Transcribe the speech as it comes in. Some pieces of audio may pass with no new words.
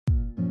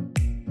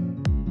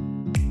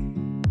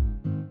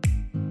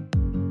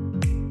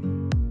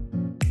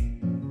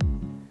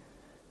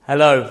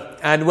Hello,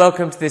 and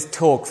welcome to this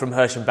talk from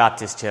Hersham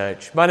Baptist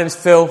Church. My name is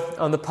Phil.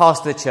 I'm the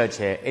pastor of the church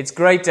here. It's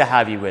great to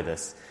have you with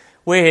us.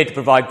 We're here to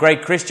provide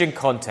great Christian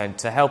content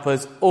to help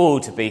us all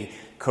to be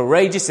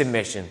courageous in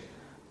mission,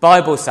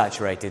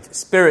 Bible-saturated,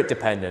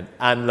 Spirit-dependent,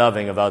 and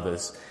loving of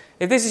others.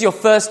 If this is your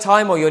first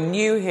time or you're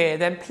new here,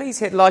 then please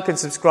hit like and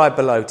subscribe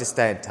below to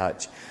stay in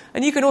touch.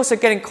 And you can also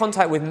get in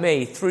contact with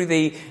me through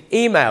the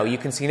email you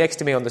can see next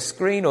to me on the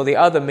screen or the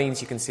other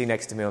means you can see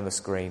next to me on the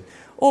screen,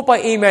 or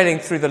by emailing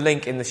through the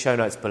link in the show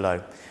notes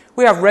below.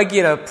 We have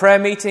regular prayer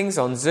meetings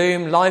on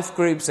Zoom, life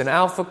groups, an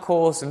Alpha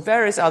course, and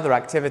various other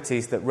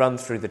activities that run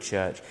through the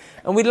church.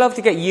 And we'd love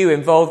to get you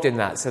involved in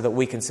that so that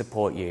we can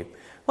support you.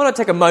 Why not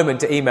take a moment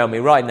to email me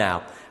right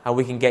now, and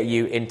we can get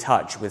you in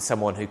touch with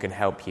someone who can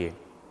help you.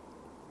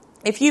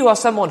 If you are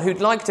someone who'd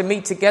like to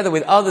meet together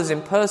with others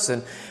in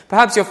person,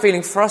 perhaps you're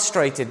feeling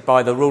frustrated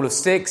by the rule of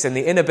six and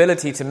the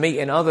inability to meet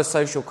in other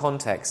social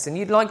contexts, and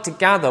you'd like to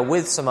gather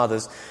with some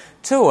others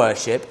to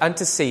worship and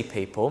to see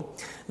people,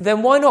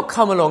 then why not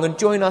come along and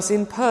join us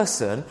in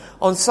person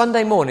on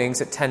Sunday mornings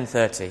at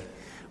 10:30.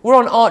 We're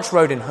on Arch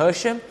Road in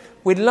Hersham.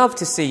 We'd love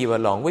to see you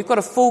along. We've got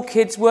a full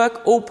kids'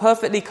 work, all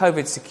perfectly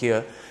COVID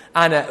secure,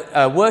 and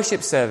a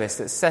worship service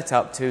that's set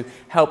up to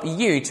help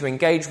you to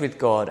engage with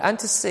God and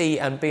to see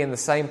and be in the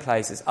same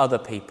place as other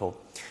people.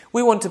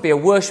 We want to be a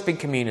worshipping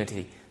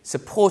community,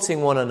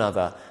 supporting one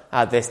another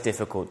at this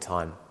difficult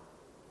time.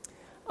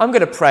 I'm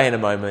going to pray in a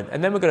moment,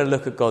 and then we're going to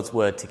look at God's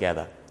word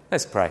together.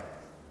 Let's pray.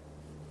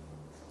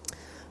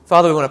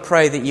 Father, we want to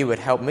pray that you would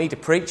help me to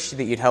preach,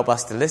 that you'd help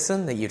us to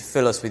listen, that you'd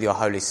fill us with your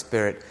Holy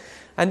Spirit,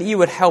 and that you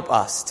would help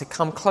us to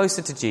come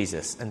closer to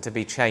Jesus and to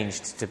be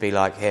changed to be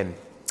like him.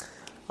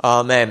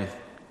 Amen.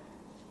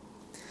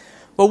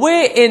 Well,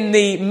 we're in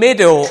the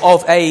middle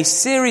of a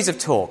series of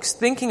talks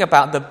thinking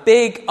about the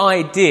big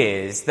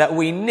ideas that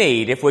we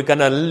need if we're going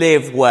to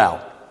live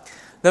well.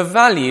 The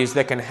values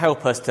that can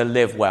help us to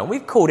live well.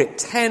 We've called it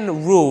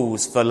 10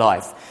 rules for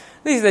life.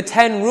 These are the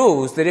 10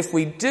 rules that if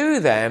we do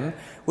them,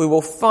 we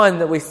will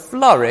find that we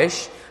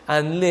flourish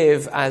and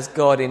live as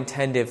God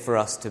intended for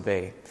us to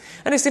be.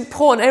 And it's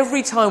important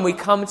every time we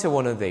come to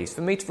one of these for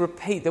me to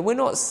repeat that we're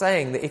not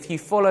saying that if you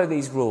follow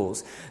these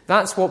rules,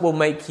 that's what will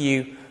make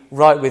you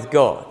right with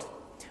God.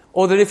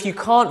 Or that if you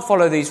can't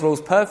follow these rules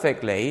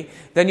perfectly,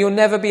 then you'll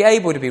never be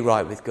able to be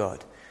right with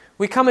God.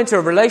 We come into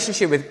a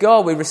relationship with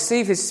God, we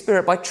receive his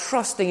Spirit by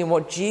trusting in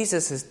what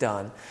Jesus has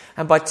done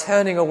and by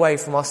turning away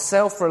from our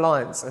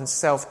self-reliance and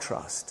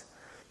self-trust.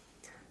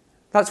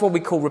 That's what we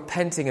call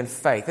repenting and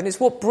faith, and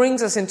it's what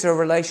brings us into a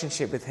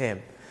relationship with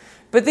him.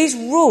 But these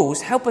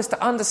rules help us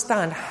to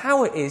understand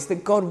how it is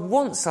that God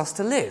wants us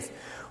to live,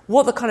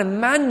 what the kind of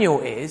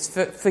manual is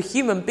for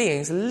human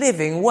beings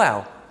living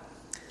well.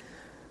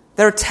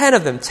 There are 10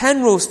 of them,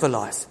 10 rules for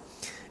life.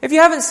 If you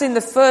haven't seen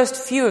the first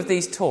few of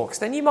these talks,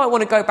 then you might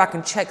want to go back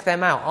and check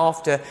them out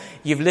after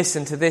you've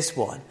listened to this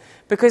one,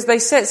 because they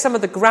set some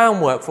of the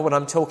groundwork for what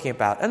I'm talking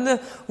about. And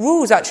the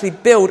rules actually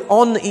build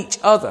on each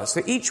other,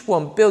 so each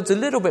one builds a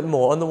little bit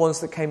more on the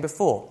ones that came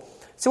before.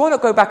 So why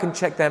not go back and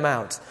check them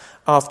out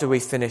after we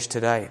finish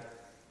today?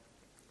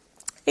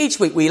 Each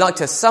week we like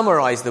to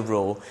summarise the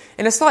rule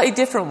in a slightly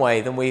different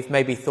way than we've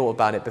maybe thought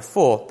about it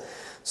before.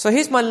 So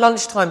here's my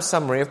lunchtime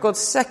summary of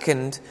God's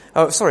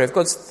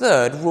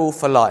third rule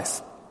for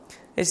life.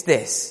 It's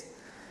this: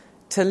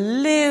 to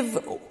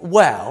live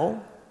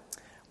well,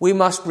 we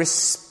must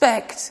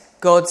respect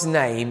God's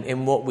name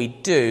in what we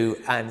do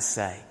and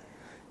say.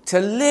 To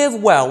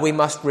live well, we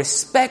must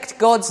respect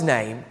God's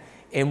name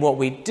in what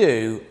we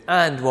do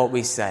and what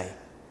we say.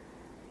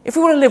 If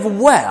we want to live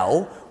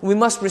well, we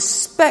must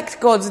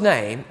respect God's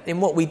name in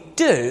what we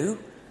do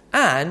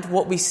and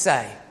what we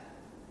say.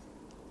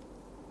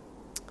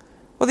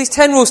 Well, these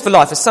 10 rules for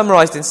life are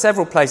summarised in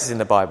several places in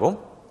the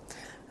Bible.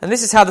 And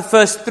this is how the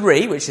first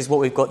 3, which is what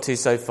we've got to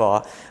so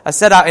far, are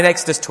set out in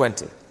Exodus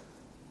 20.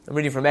 I'm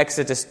reading from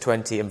Exodus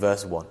 20 and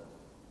verse 1.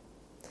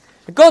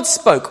 God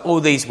spoke all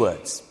these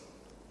words.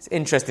 It's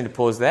interesting to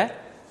pause there.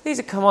 These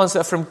are commands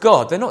that are from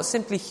God. They're not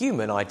simply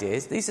human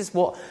ideas. This is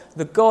what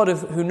the God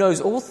who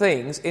knows all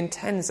things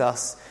intends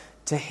us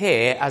to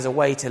hear as a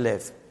way to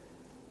live.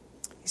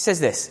 He says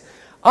this: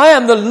 I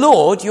am the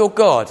Lord your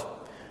God,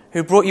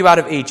 who brought you out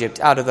of Egypt,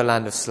 out of the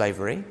land of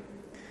slavery.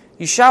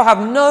 You shall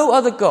have no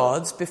other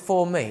gods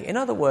before me. In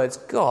other words,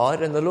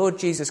 God and the Lord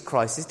Jesus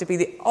Christ is to be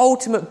the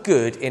ultimate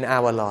good in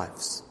our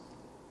lives.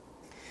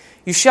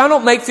 You shall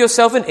not make for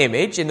yourself an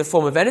image in the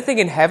form of anything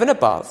in heaven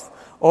above,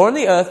 or on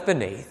the earth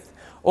beneath,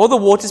 or the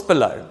waters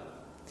below.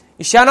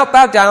 You shall not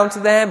bow down to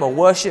them or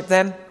worship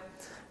them.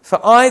 For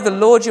I, the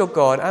Lord your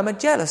God, am a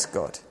jealous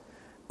God,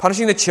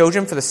 punishing the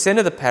children for the sin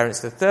of the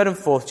parents to the 3rd and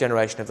 4th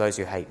generation of those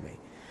who hate me,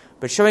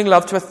 but showing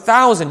love to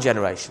 1,000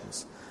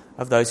 generations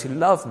of those who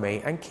love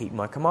me and keep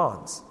my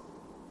commands.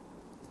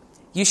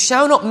 You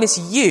shall not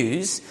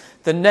misuse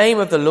the name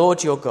of the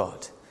Lord your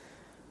God.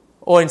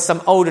 Or in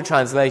some older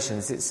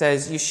translations it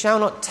says, you shall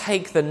not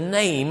take the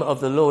name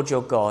of the Lord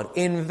your God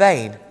in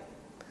vain.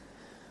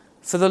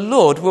 For the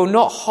Lord will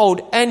not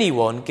hold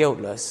anyone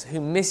guiltless who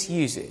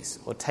misuses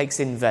or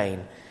takes in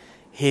vain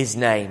his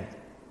name.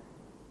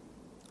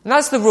 And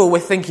that's the rule we're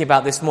thinking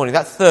about this morning,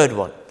 that third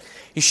one.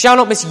 You shall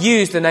not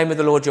misuse the name of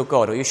the Lord your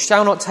God, or you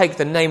shall not take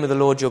the name of the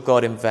Lord your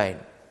God in vain.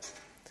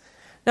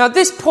 Now at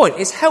this point,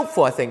 it's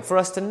helpful, I think, for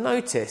us to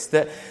notice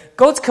that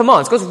God's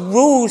commands, God's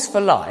rules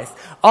for life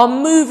are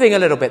moving a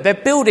little bit. They're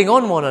building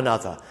on one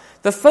another.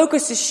 The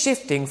focus is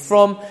shifting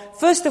from,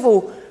 first of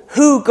all,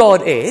 who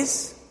God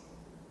is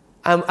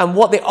and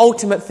what the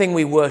ultimate thing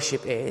we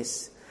worship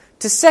is,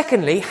 to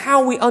secondly,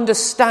 how we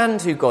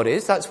understand who God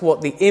is. That's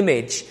what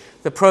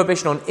the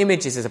prohibition on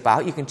images is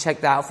about. You can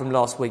check that out from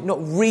last week. Not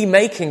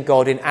remaking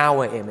God in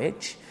our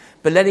image,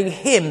 but letting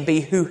him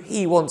be who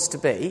he wants to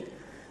be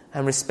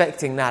and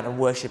respecting that and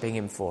worshipping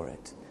him for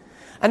it.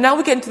 And now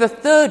we get into the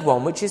third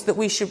one, which is that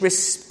we should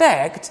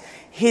respect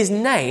his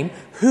name,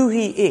 who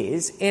he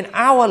is, in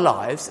our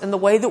lives and the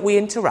way that we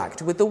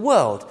interact with the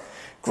world.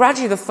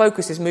 Gradually the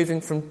focus is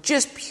moving from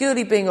just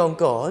purely being on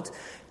God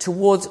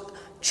towards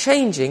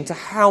changing to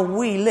how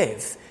we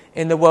live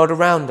in the world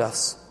around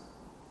us.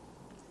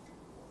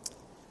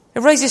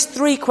 It raises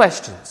 3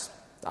 questions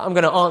that I'm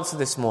going to answer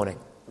this morning.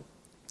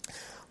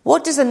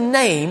 What does the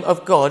name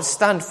of God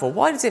stand for?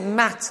 Why does it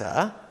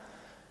matter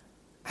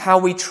how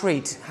we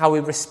treat, how we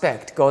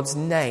respect God's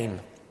name?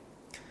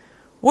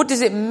 What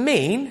does it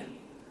mean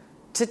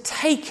to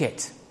take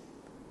it,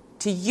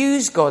 to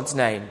use God's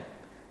name?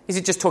 Is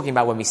it just talking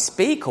about when we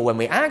speak or when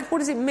we act? What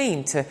does it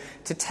mean to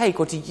take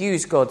or to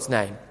use God's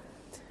name?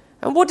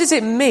 And what does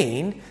it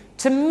mean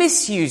to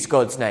misuse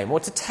God's name or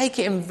to take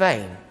it in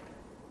vain?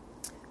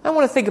 I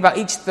want to think about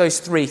each of those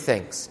 3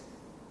 things.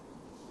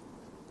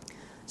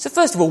 So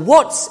first of all,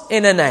 what's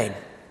in a name?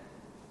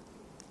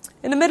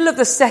 In the middle of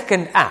the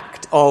second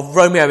act of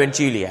Romeo and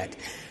Juliet,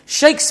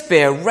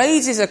 Shakespeare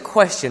raises a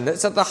question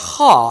that's at the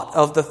heart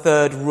of the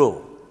third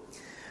rule.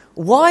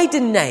 Why do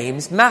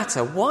names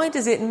matter? Why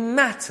does it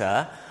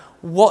matter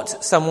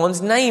what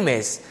someone's name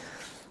is?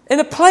 In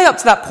the play up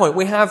to that point,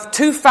 we have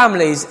 2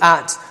 families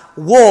at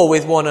war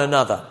with one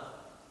another.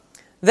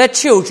 Their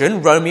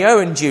children, Romeo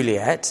and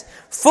Juliet,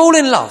 fall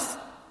in love.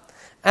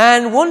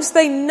 And once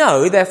they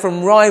know they're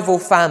from rival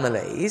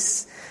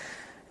families,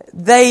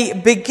 they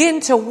begin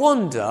to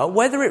wonder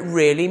whether it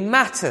really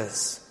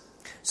matters.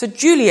 So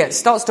Juliet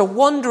starts to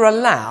wonder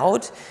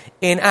aloud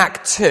in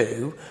Act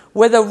 2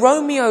 whether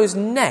Romeo's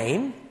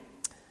name,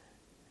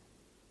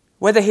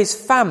 whether his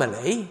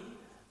family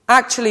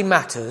actually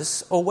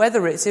matters or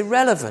whether it's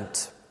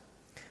irrelevant.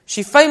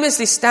 She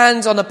famously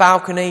stands on a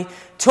balcony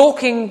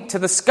talking to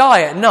the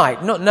sky at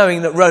night, not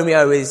knowing that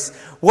Romeo is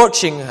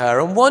watching her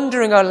and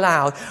wondering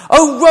aloud,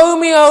 "Oh,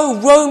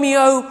 Romeo,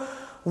 Romeo,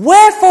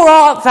 wherefore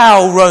art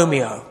thou,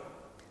 Romeo?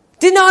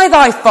 Deny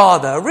thy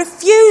father,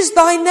 refuse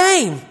thy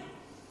name."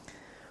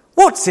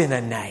 What's in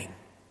a name?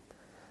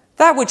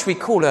 That which we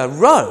call a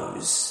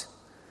rose,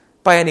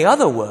 by any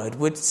other word,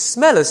 would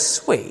smell as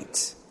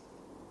sweet.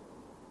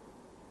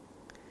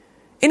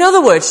 In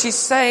other words, she's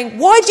saying,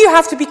 why do you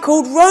have to be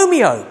called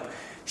Romeo?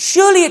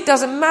 Surely it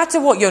doesn't matter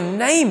what your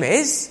name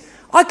is.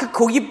 I could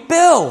call you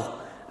Bill,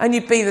 and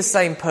you'd be the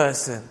same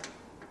person.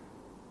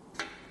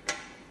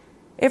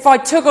 If I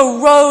took a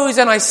rose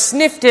and I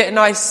sniffed it and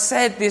I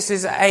said this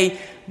is a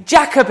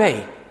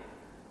Jacoby,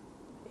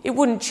 it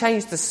wouldn't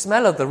change the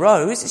smell of the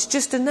rose. It's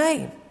just a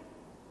name.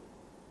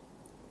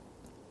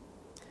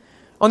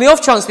 On the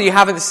off chance that you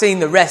haven't seen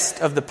the rest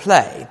of the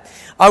play,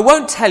 I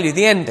won't tell you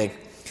the ending.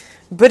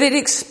 But it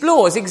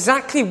explores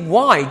exactly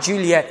why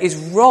Juliet is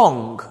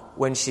wrong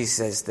when she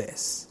says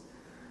this.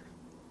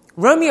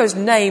 Romeo's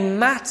name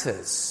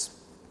matters.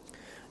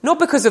 Not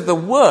because of the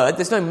word,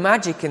 there's no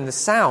magic in the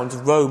sound,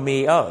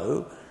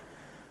 Romeo,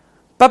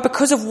 but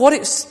because of what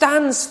it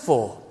stands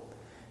for.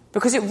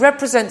 Because it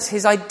represents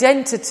his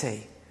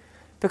identity.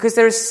 Because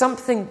there is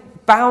something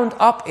bound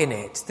up in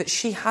it that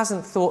she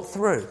hasn't thought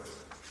through.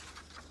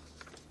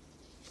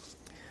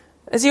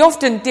 As he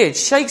often did,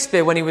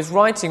 Shakespeare, when he was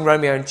writing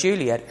Romeo and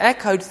Juliet,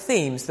 echoed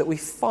themes that we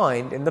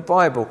find in the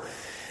Bible.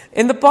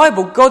 In the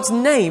Bible, God's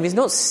name is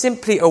not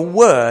simply a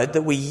word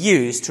that we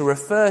use to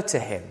refer to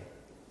him.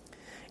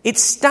 It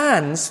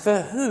stands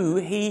for who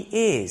he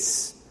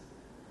is,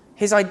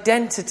 his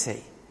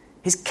identity,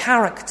 his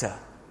character,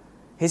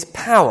 his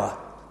power.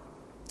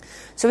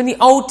 So in the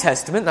Old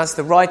Testament, that's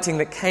the writing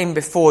that came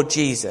before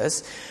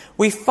Jesus,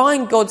 we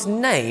find God's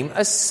name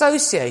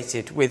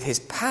associated with his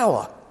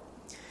power.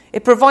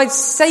 It provides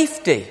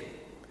safety.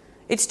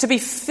 It's to be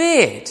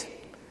feared.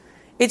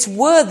 It's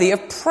worthy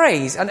of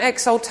praise and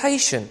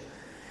exaltation.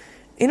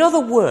 In other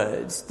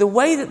words, the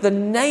way that the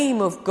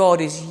name of God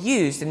is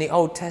used in the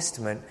Old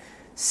Testament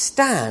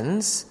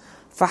stands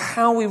for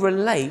how we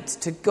relate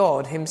to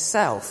God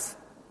himself.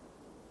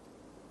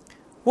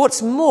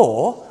 What's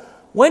more,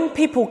 when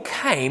people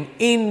came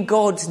in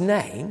God's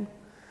name,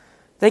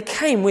 they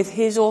came with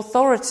his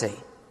authority.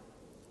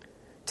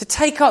 To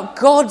take up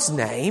God's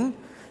name,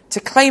 to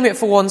claim it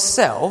for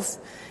oneself,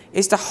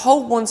 is to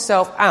hold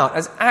oneself out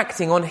as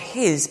acting on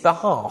his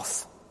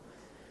behalf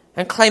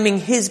and claiming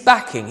his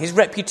backing, his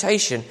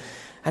reputation,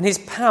 and his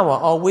power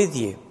are with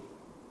you.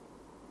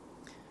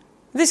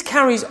 This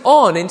carries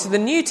on into the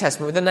New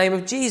Testament with the name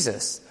of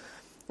Jesus.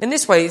 In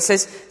this way, it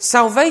says,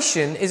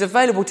 salvation is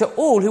available to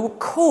all who will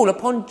call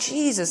upon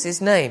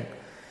Jesus' name.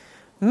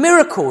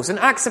 Miracles and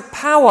acts of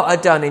power are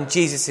done in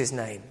Jesus'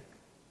 name.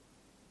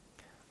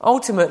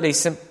 Ultimately,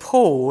 St.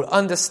 Paul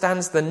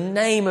understands the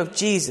name of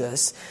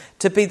Jesus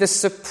to be the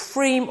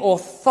supreme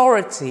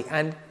authority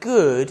and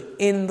good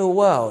in the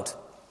world.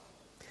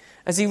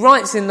 As he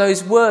writes in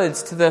those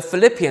words to the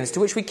Philippians, to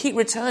which we keep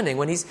returning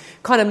when he's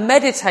kind of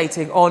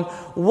meditating on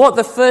what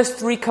the first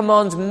 3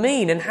 commands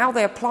mean and how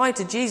they apply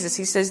to Jesus,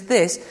 he says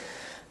this,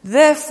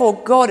 "Therefore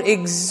God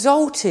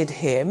exalted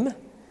him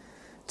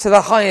to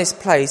the highest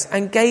place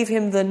and gave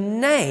him the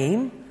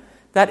name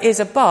that is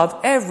above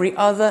every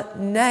other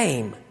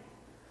name,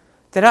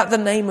 that at the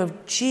name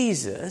of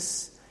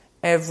Jesus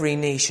every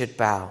knee should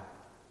bow,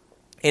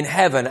 in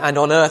heaven and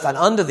on earth and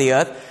under the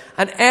earth,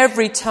 and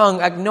every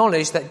tongue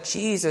acknowledge that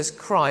Jesus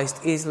Christ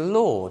is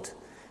Lord,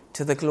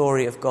 to the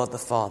glory of God the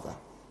Father."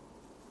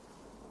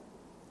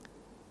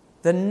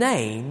 The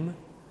name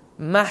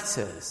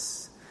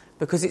matters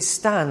because it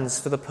stands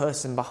for the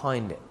person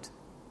behind it.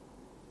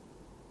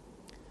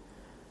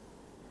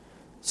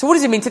 So what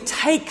does it mean to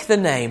take the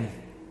name?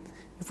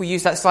 If we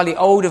use that slightly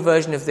older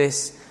version of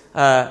this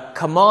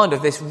command,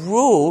 of this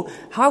rule,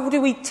 how do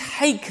we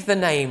take the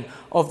name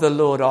of the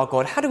Lord our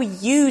God? How do we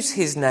use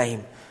his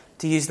name,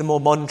 to use the more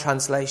modern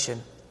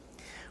translation?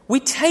 We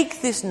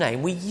take this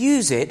name, we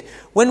use it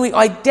when we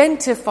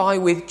identify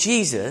with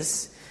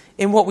Jesus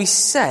in what we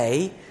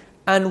say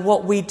and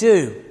what we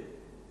do.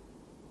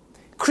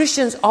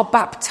 Christians are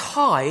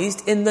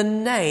baptized in the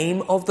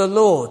name of the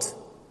Lord,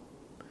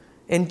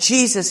 in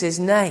Jesus'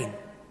 name.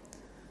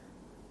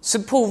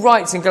 St. Paul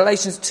writes in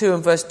Galatians 2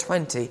 and verse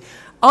 20,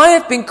 "I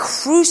have been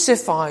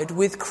crucified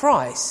with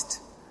Christ,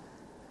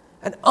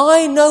 and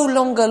I no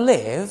longer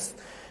live,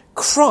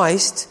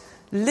 Christ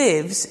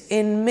lives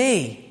in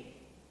me.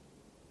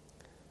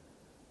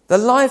 The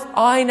life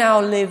I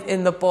now live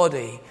in the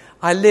body,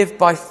 I live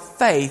by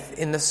faith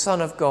in the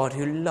Son of God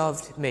who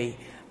loved me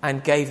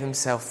and gave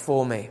himself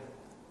for me."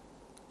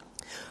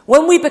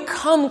 When we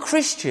become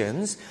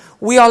Christians,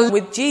 we are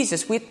with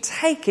Jesus. We're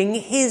taking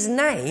his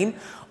name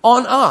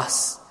on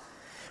us.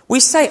 We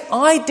say,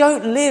 "I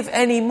don't live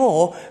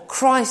anymore,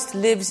 Christ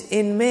lives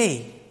in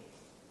me."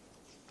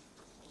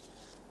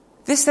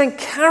 This then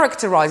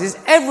characterizes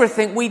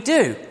everything we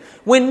do.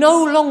 We're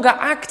no longer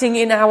acting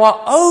in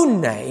our own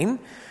name,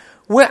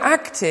 we're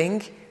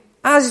acting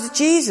as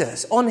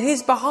Jesus on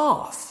his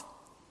behalf.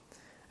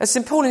 As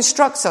St. Paul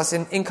instructs us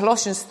in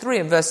Colossians 3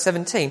 and verse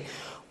 17,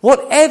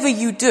 "Whatever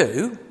you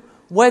do,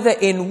 whether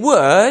in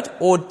word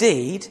or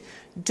deed,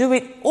 do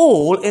it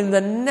all in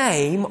the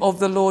name of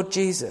the Lord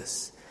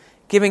Jesus,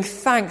 giving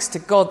thanks to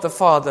God the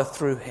Father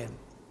through him."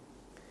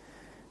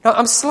 Now,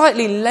 I'm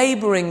slightly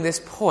labouring this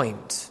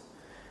point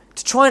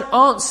to try and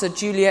answer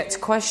Juliet's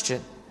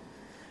question.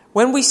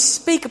 When we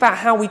speak about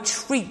how we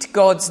treat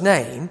God's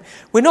name,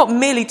 we're not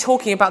merely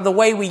talking about the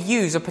way we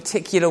use a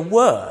particular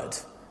word.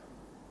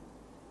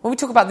 When we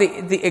talk about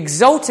the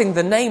exalting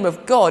the name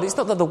of God, it's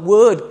not that the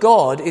word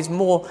God is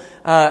more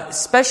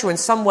special in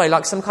some way,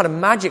 like some kind of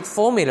magic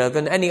formula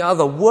than any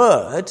other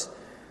word.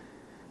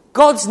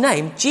 God's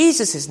name,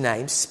 Jesus'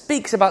 name,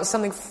 speaks about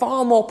something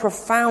far more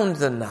profound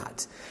than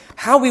that.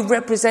 How we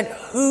represent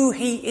who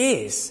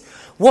he is,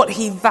 what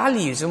he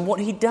values and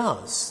what he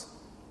does.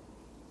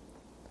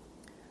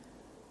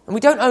 And we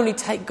don't only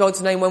take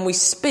God's name when we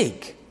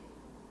speak.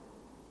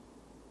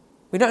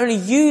 We don't only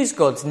use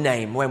God's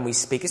name when we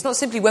speak. It's not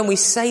simply when we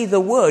say the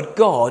word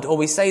God or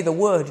we say the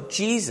word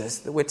Jesus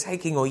that we're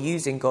taking or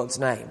using God's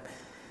name.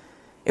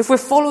 If we're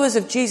followers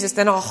of Jesus,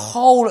 then our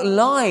whole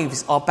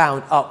lives are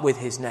bound up with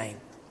his name.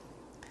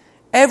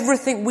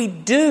 Everything we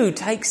do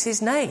takes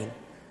his name.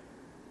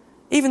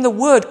 Even the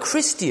word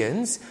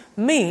Christians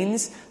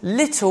means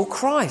little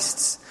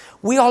Christs.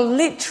 We are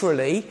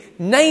literally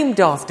named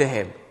after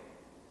him.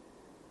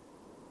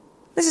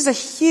 This is a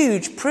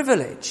huge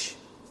privilege.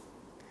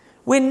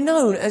 We're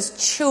known as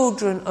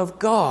children of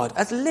God,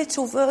 as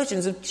little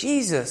versions of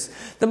Jesus,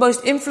 the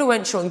most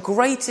influential and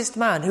greatest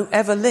man who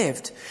ever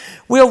lived.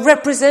 We are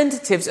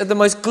representatives of the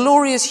most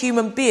glorious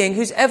human being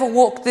who's ever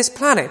walked this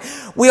planet.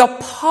 We are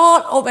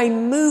part of a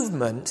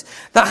movement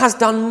that has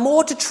done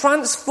more to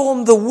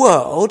transform the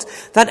world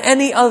than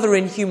any other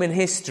in human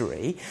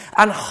history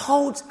and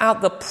holds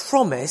out the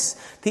promise,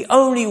 the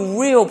only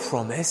real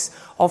promise,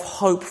 of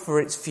hope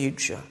for its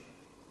future.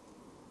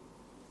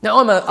 Now,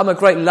 I'm a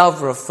great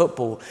lover of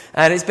football,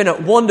 and it's been a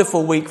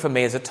wonderful week for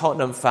me as a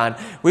Tottenham fan.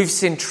 We've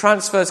seen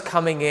transfers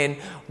coming in,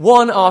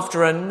 one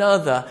after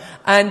another,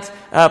 and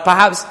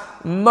perhaps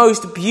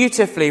most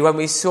beautifully when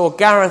we saw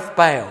Gareth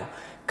Bale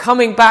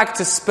coming back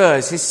to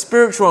Spurs, his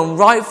spiritual and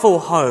rightful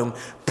home,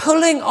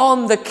 pulling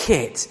on the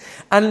kit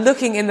and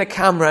looking in the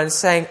camera and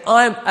saying,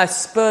 "I'm a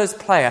Spurs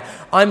player.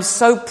 I'm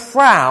so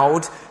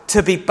proud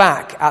to be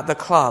back at the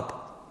club."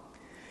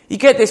 You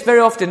get this very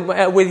often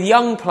with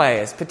young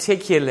players,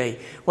 particularly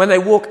when they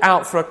walk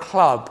out for a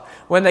club,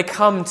 when they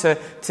come to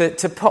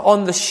put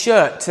on the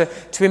shirt,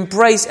 to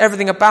embrace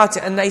everything about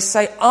it, and they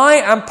say, "I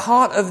am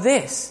part of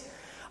this.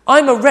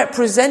 I'm a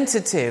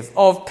representative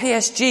of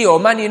PSG or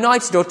Man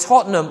United or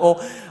Tottenham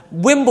or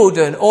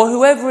Wimbledon or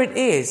whoever it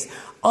is.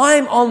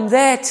 I'm on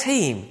their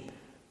team.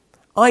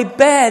 I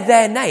bear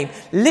their name.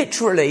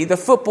 Literally, the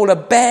footballer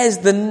bears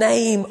the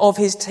name of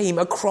his team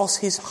across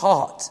his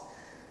heart.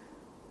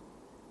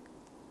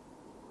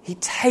 He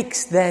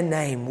takes their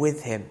name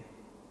with him.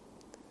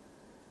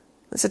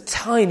 It's a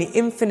tiny,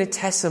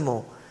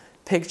 infinitesimal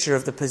picture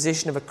of the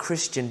position of a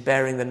Christian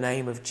bearing the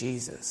name of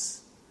Jesus.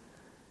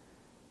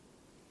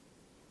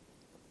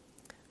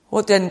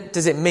 What then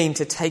does it mean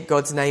to take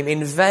God's name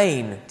in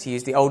vain, to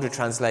use the older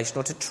translation,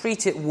 or to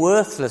treat it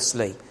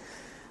worthlessly,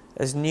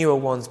 as newer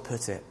ones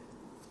put it?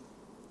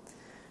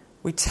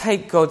 We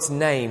take God's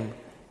name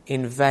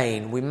in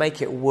vain. We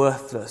make it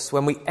worthless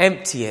when we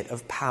empty it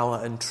of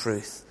power and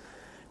truth,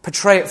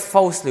 portray it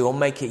falsely or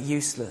make it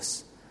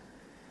useless.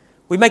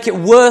 We make it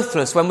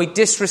worthless when we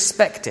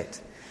disrespect it,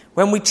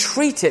 when we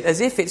treat it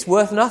as if it's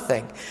worth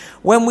nothing,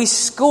 when we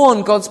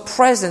scorn God's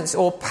presence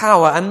or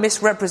power and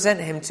misrepresent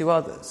him to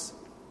others.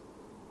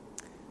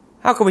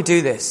 How can we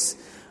do this?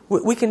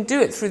 We can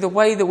do it through the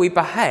way that we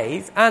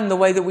behave and the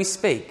way that we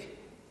speak.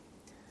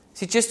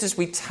 See, just as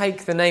we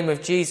take the name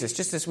of Jesus,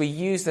 just as we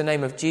use the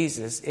name of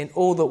Jesus in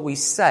all that we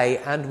say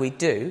and we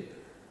do,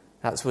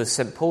 that's with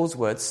St. Paul's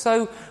words,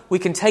 so we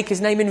can take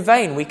his name in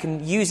vain. We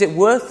can use it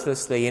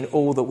worthlessly in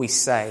all that we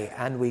say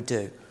and we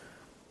do.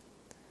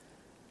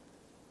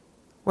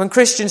 When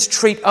Christians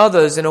treat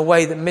others in a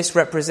way that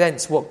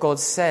misrepresents what God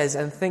says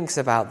and thinks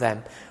about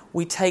them,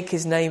 we take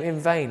his name in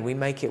vain. We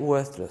make it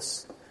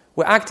worthless.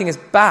 We're acting as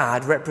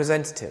bad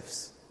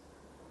representatives.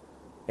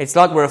 It's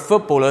like we're a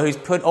footballer who's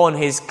put on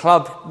his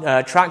club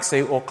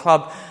tracksuit or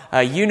club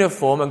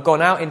uniform and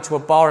gone out into a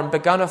bar and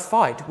begun a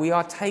fight. We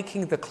are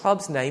taking the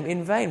club's name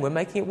in vain. We're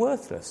making it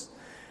worthless.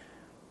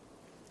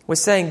 We're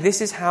saying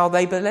this is how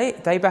they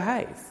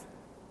behave.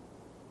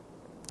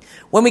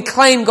 When we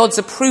claim God's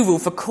approval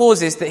for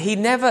causes that he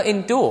never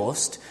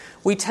endorsed,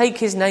 we take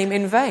his name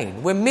in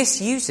vain. We're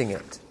misusing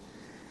it.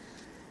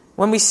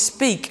 When we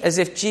speak as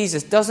if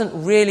Jesus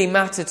doesn't really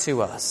matter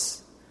to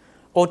us,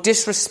 or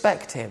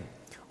disrespect him,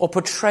 or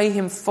portray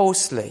him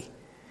falsely,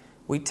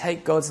 we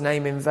take God's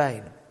name in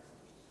vain.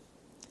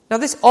 Now,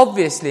 this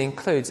obviously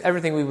includes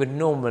everything we would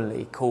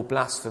normally call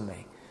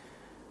blasphemy.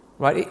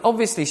 Right? It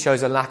obviously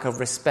shows a lack of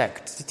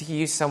respect to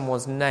use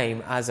someone's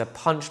name as a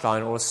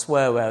punchline or a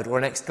swear word or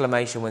an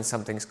exclamation when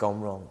something's gone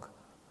wrong.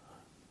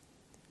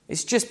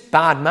 It's just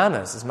bad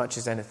manners as much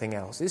as anything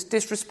else. It's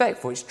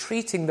disrespectful. It's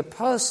treating the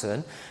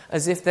person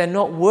as if they're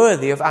not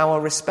worthy of our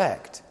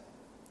respect.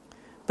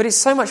 But it's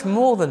so much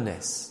more than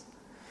this.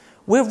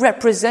 We're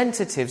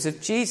representatives of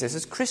Jesus.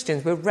 As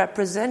Christians, we're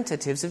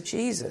representatives of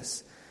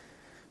Jesus.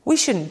 We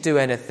shouldn't do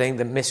anything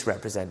that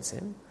misrepresents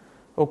him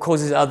or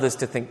causes others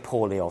to think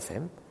poorly of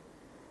him.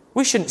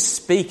 We shouldn't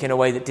speak in a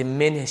way that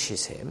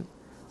diminishes him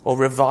or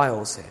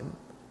reviles him.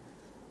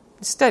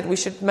 Instead, we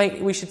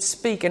should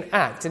speak and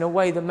act in a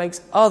way that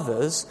makes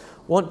others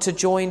want to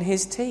join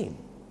his team.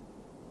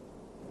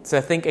 So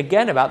think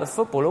again about the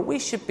footballer. We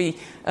should be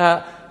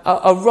a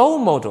role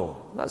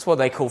model. That's what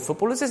they call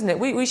footballers, isn't it?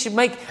 We should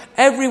make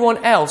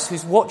everyone else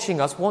who's watching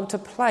us want to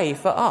play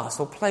for us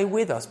or play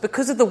with us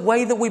because of the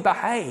way that we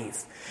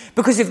behave.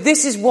 Because if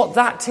this is what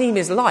that team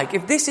is like,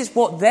 if this is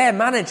what their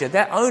manager,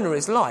 their owner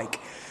is like,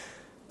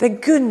 then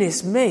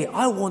goodness me,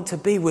 I want to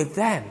be with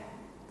them.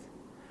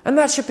 And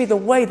that should be the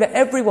way that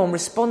everyone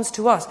responds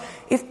to us.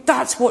 If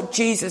that's what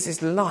Jesus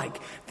is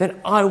like,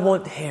 then I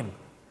want him.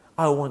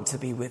 I want to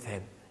be with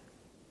him.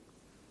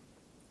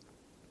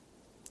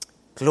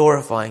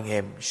 Glorifying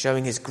him,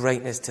 showing his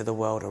greatness to the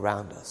world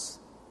around us.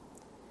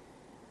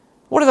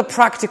 What are the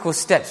practical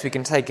steps we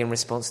can take in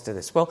response to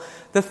this? Well,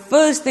 the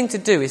first thing to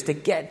do is to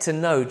get to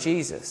know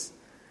Jesus.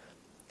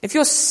 If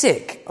you're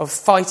sick of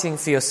fighting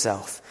for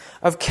yourself,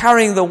 of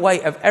carrying the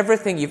weight of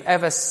everything you've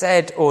ever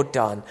said or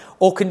done,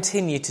 or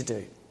continue to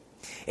do,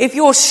 if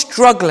you're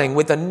struggling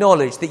with the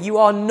knowledge that you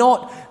are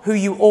not who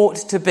you ought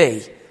to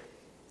be,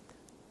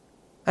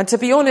 and to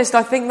be honest,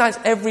 I think that's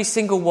every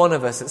single one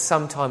of us at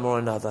some time or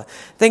another,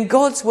 then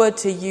God's word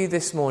to you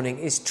this morning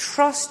is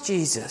trust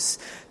Jesus,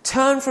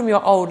 turn from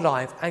your old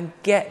life and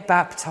get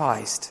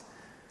baptized.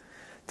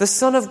 The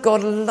Son of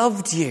God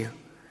loved you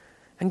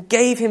and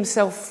gave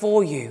himself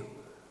for you.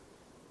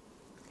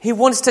 He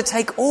wants to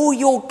take all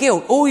your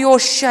guilt, all your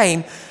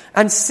shame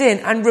and sin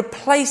and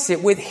replace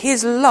it with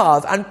his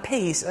love and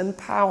peace and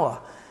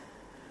power.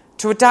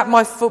 To adapt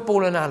my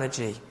football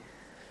analogy,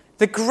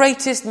 the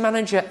greatest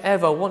manager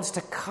ever wants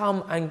to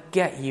come and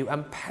get you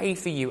and pay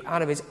for you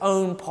out of his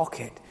own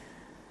pocket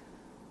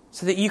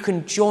so that you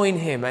can join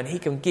him and he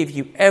can give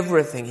you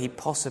everything he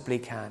possibly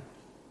can.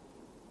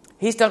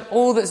 He's done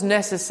all that's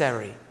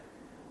necessary.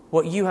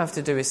 What you have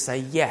to do is say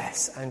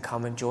yes and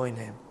come and join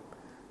him.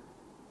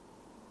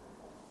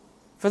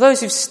 For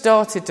those who've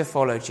started to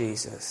follow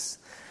Jesus,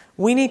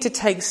 we need to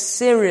take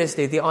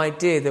seriously the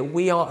idea that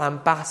we are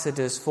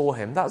ambassadors for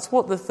him. That's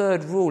what the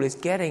third rule is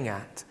getting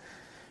at.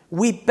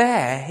 We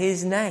bear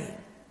his name.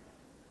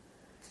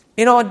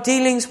 In our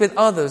dealings with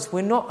others,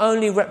 we're not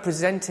only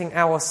representing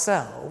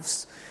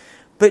ourselves,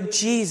 but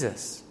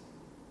Jesus.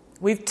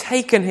 We've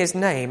taken his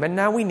name and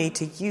now we need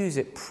to use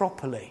it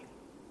properly.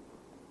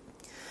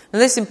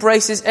 And this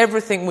embraces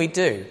everything we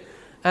do.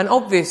 And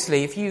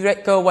obviously, if you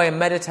go away and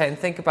meditate and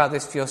think about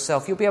this for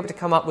yourself, you'll be able to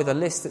come up with a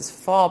list that's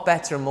far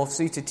better and more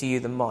suited to you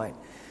than mine.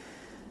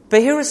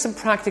 But here are some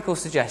practical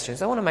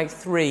suggestions. I want to make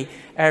 3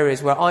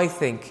 areas where I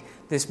think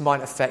this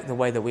might affect the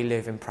way that we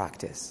live in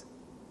practice.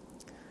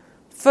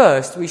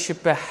 First, we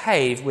should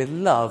behave with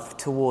love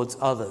towards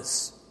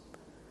others,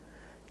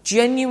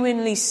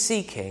 genuinely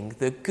seeking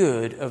the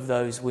good of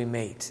those we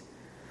meet.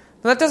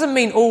 Now, that doesn't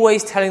mean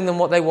always telling them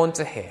what they want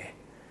to hear.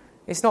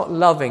 It's not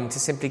loving to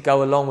simply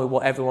go along with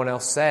what everyone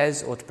else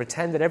says or to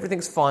pretend that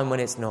everything's fine when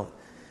it's not.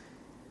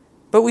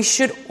 But we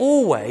should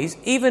always,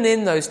 even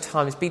in those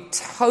times, be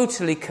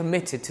totally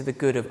committed to the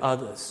good of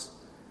others.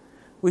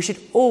 We should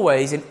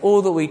always, in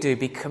all that we do,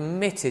 be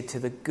committed to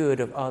the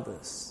good of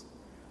others.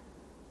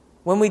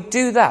 When we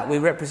do that, we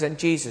represent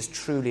Jesus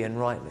truly and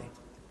rightly.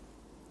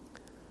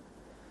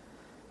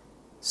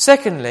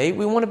 Secondly,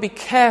 we want to be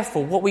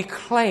careful what we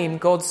claim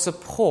God's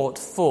support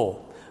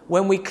for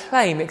when we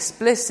claim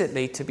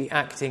explicitly to be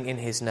acting in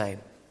his name.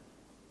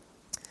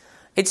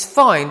 It's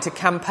fine to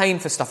campaign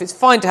for stuff. It's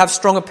fine to have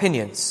strong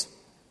opinions.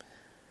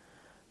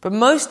 But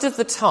most of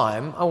the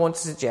time, I want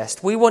to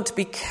suggest, we want to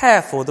be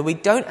careful that we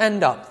don't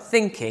end up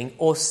thinking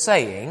or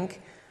saying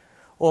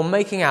or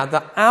making out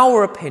that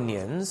our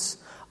opinions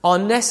are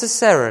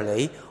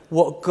necessarily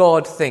what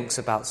God thinks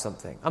about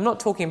something. I'm not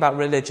talking about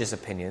religious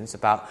opinions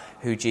about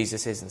who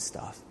Jesus is and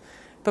stuff,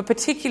 but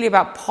particularly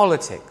about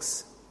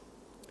politics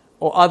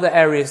or other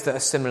areas that are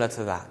similar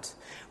to that.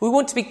 We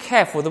want to be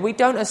careful that we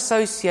don't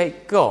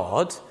associate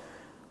God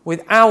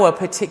with our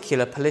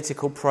particular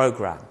political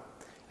program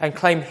and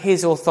claim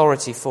his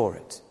authority for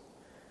it.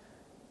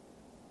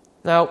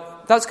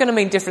 Now, that's going to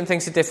mean different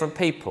things to different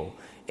people.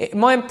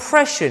 My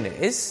impression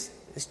is,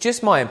 it's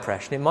just my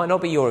impression, it might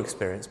not be your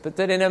experience, but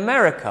that in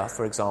America,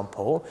 for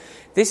example,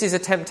 this is a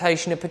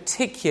temptation that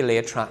particularly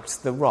attracts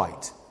the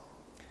right.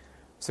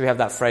 So we have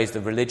that phrase, the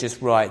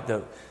religious right,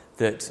 that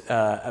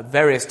at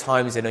various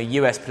times in a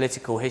US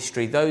political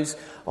history, those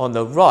on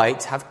the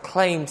right have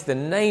claimed the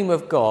name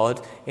of God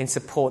in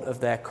support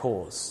of their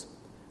cause.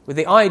 With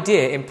the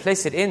idea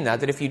implicit in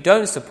that if you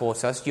don't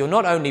support us, you're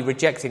not only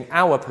rejecting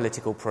our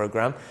political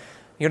program,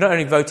 you're not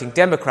only voting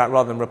Democrat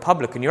rather than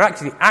Republican, you're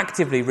actually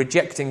actively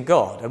rejecting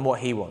God and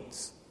what he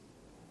wants.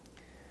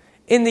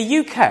 In the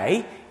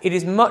UK, it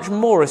is much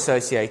more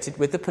associated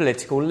with the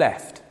political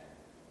left.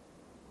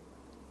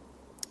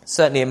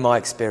 Certainly in my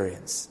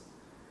experience.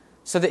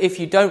 So that if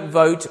you don't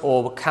vote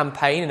or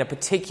campaign in a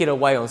particular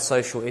way on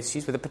social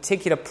issues, with a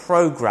particular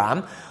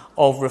program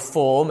of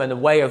reform and a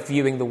way of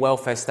viewing the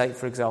welfare state,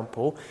 for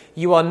example,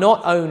 you are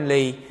not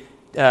only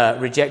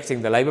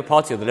rejecting the Labour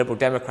Party or the Liberal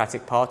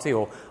Democratic Party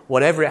or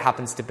whatever it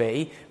happens to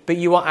be, but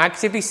you are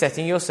actively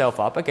setting yourself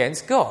up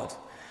against God.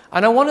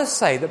 And I want to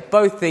say that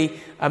both the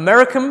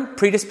American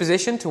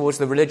predisposition towards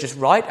the religious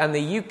right and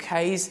the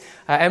UK's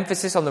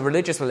emphasis on the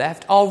religious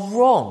left are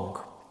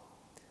wrong.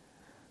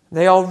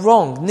 They are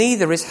wrong.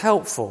 Neither is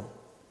helpful.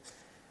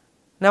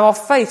 Now, our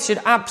faith should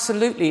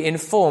absolutely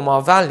inform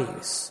our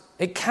values.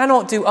 It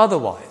cannot do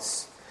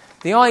otherwise.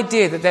 The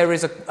idea that there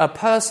is a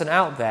person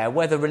out there,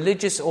 whether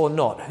religious or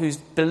not, whose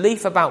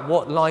belief about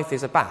what life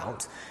is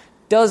about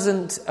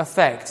doesn't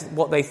affect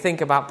what they think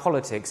about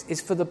politics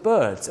is for the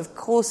birds. Of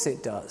course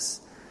it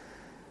does.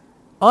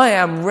 I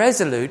am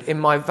resolute in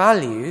my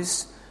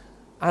values,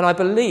 and I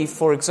believe,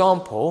 for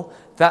example,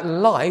 that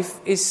life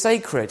is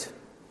sacred.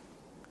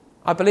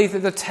 I believe that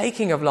the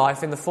taking of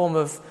life in the form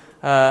of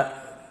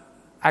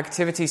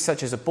activities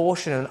such as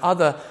abortion and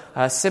other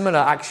similar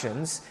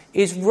actions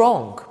is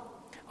wrong.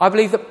 I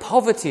believe that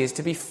poverty is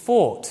to be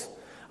fought.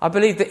 I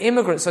believe that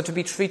immigrants are to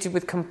be treated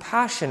with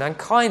compassion and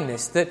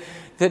kindness,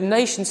 that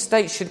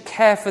nation-states should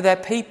care for their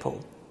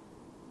people.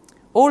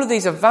 All of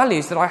these are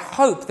values that I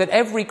hope that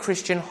every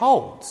Christian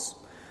holds.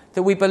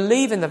 That we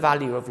believe in the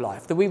value of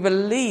life, that we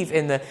believe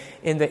in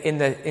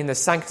the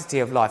sanctity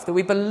of life, that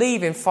we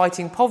believe in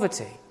fighting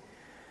poverty.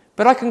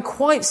 But I can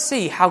quite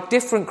see how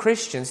different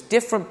Christians,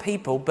 different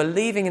people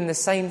believing in the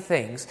same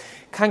things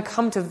can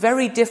come to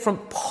very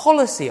different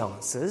policy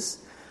answers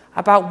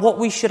about what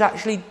we should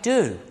actually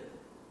do.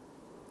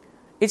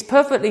 It's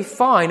perfectly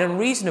fine and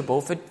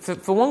reasonable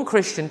for one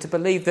Christian to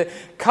believe that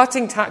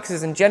cutting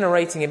taxes and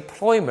generating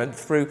employment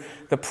through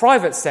the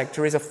private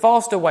sector is a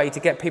faster way to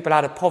get people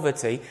out of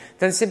poverty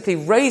than simply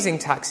raising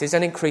taxes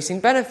and increasing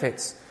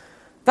benefits.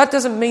 That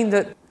doesn't mean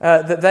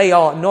that they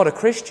are not a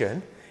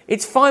Christian.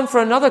 It's fine for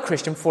another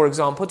Christian, for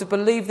example, to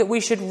believe that we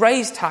should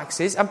raise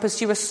taxes and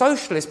pursue a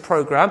socialist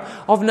program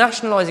of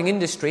nationalising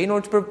industry in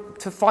order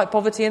to fight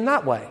poverty in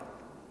that way.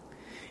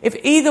 If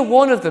either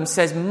one of them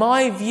says,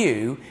 my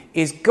view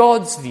is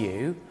God's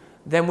view,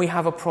 then we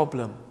have a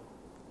problem.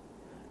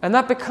 And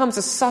that becomes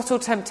a subtle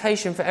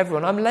temptation for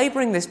everyone. I'm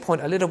labouring this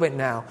point a little bit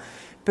now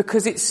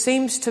because it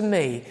seems to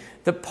me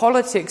that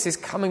politics is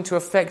coming to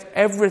affect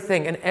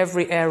everything and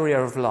every area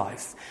of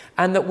life,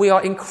 and that we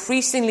are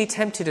increasingly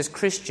tempted as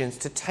Christians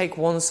to take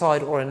one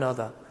side or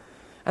another.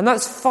 And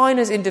that's fine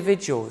as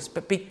individuals,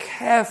 but be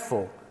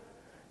careful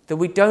that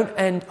we don't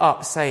end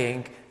up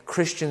saying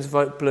Christians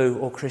vote blue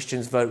or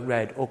Christians vote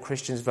red or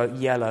Christians vote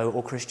yellow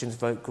or Christians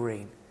vote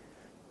green.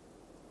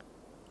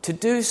 To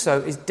do so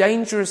is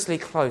dangerously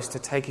close to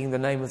taking the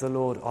name of the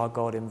Lord our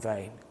God in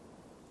vain.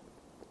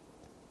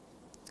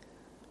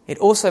 It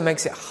also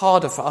makes it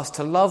harder for us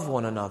to love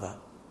one another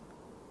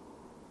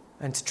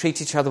and to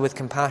treat each other with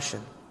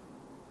compassion.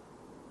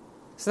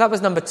 So that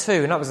was number 2,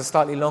 and that was a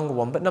slightly longer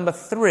one. But number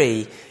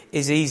 3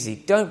 is easy.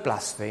 Don't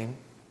blaspheme.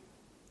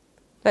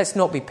 Let's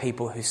not be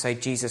people who say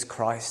Jesus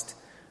Christ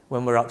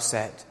when we're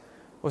upset,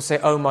 or say,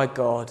 oh my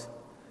God.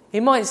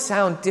 It might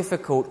sound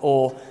difficult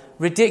or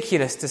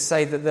ridiculous to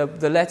say that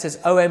the letters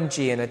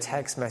OMG in a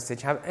text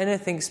message have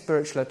anything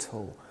spiritual at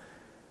all.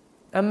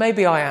 And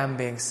maybe I am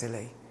being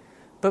silly.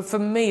 But for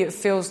me, it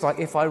feels like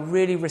if I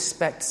really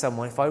respect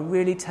someone, if I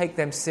really take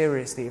them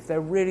seriously, if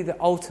they're really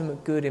the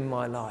ultimate good in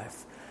my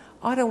life,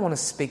 I don't want to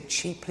speak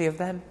cheaply of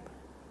them.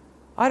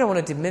 I don't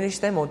want to diminish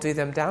them or do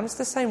them down. It's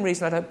the same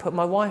reason I don't put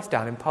my wife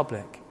down in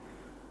public.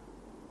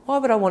 Why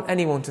would I want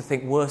anyone to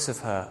think worse of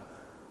her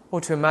or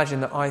to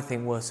imagine that I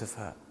think worse of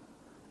her?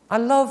 I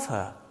love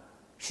her.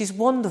 She's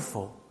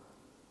wonderful.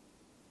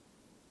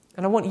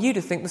 And I want you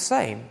to think the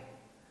same.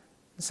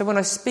 And so when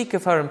I speak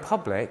of her in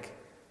public,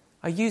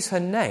 I use her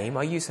name,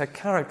 I use her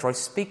character, I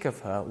speak of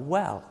her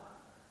well.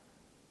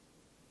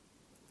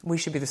 We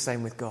should be the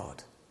same with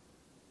God.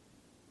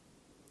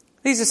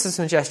 These are some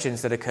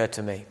suggestions that occur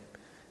to me.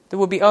 There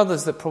will be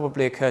others that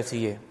probably occur to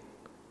you.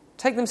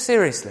 Take them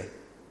seriously.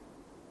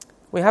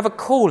 We have a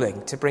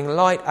calling to bring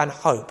light and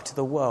hope to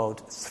the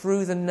world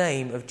through the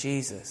name of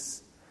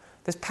Jesus.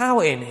 There's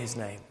power in his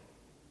name.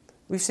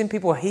 We've seen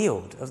people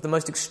healed of the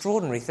most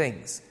extraordinary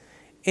things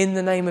in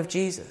the name of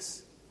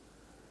Jesus.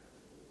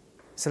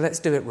 So let's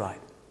do it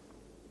right.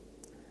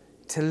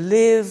 To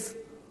live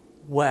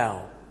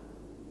well,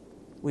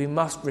 we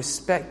must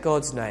respect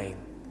God's name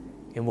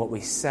in what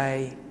we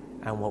say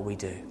and what we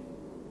do.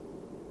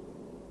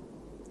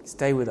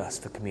 Stay with us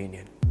for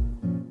communion.